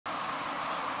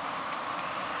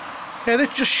Yeah, this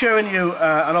is just showing you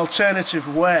an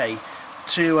alternative way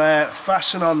to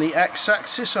fasten on the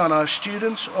X-axis on our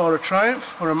student or a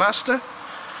Triumph or a Master.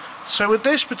 So with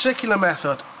this particular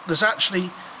method, there's actually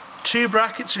two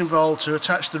brackets involved to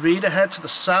attach the reader head to the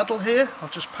saddle here. I'll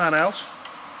just pan out.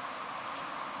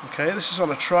 Okay, this is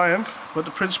on a Triumph, but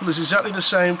the principle is exactly the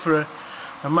same for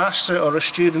a Master or a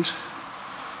student.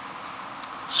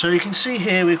 So you can see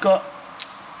here we've got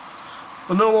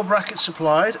the normal bracket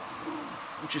supplied,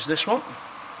 which is this one.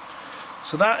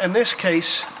 So that in this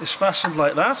case is fastened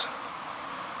like that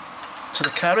to the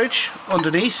carriage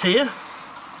underneath here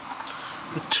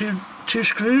with two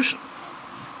screws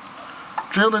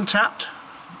drilled and tapped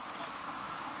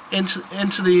into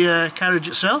the carriage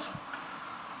itself.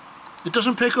 It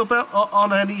doesn't pick up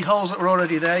on any holes that were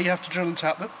already there, you have to drill and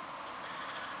tap them.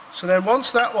 So then once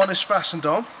that one is fastened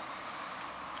on,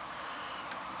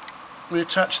 we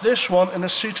attach this one in a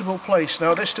suitable place.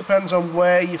 Now this depends on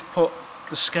where you've put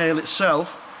the scale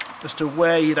itself as to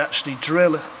where you'd actually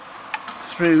drill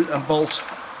through and bolt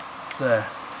there.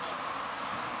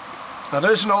 Now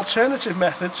there's an alternative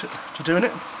method to doing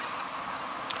it.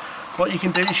 What you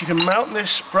can do is you can mount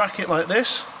this bracket like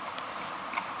this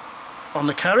on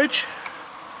the carriage,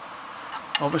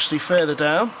 obviously further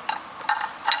down,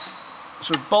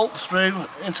 so bolt through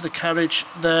into the carriage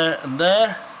there,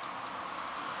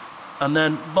 and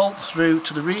then bolt through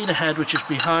to the reader head, which is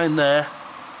behind there,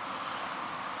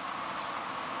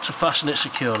 to fasten it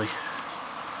securely.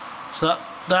 So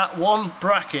that one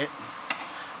bracket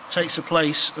takes the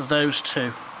place of those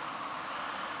two.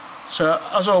 So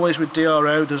as always with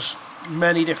DRO, there's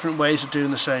many different ways of doing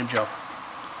the same job.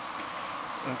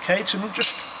 Okay, to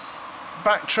just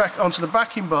backtrack onto the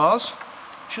backing bars,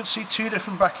 you should see two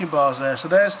different backing bars there. So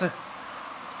there's the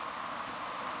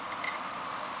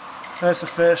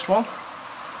first one,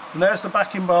 and there's the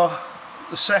backing bar,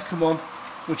 the second one,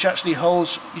 which actually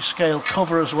holds your scale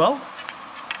cover as well.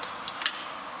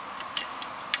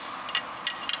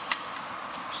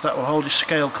 So that will hold your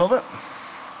scale cover.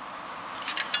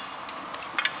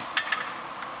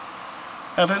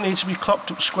 Everything needs to be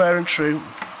clocked up square and true.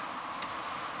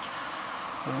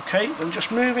 Okay, then just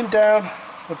moving down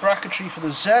the bracketry for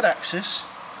the Z-axis.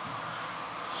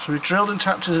 So we drilled and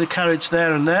tapped into the carriage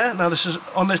there and there. Now this is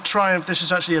on the Triumph, this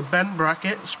is actually a bent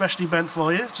bracket, especially bent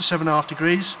for you to 7.5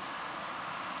 degrees.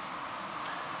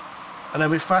 And then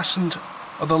we fastened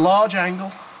at the large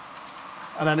angle,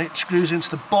 and then it screws into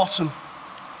the bottom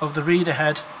of the reader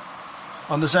head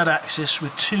on the Z-axis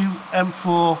with two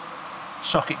M4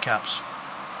 socket caps.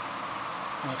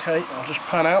 Okay, I'll just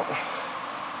pan out.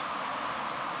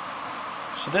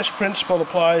 So this principle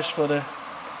applies for the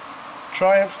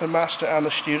Triumph, the Master and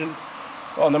the Student.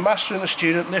 But on the Master and the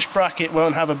Student, this bracket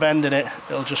won't have a bend in it,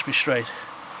 it'll just be straight.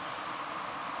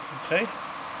 Okay.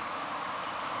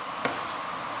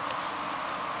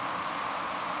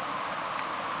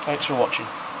 Thanks for watching.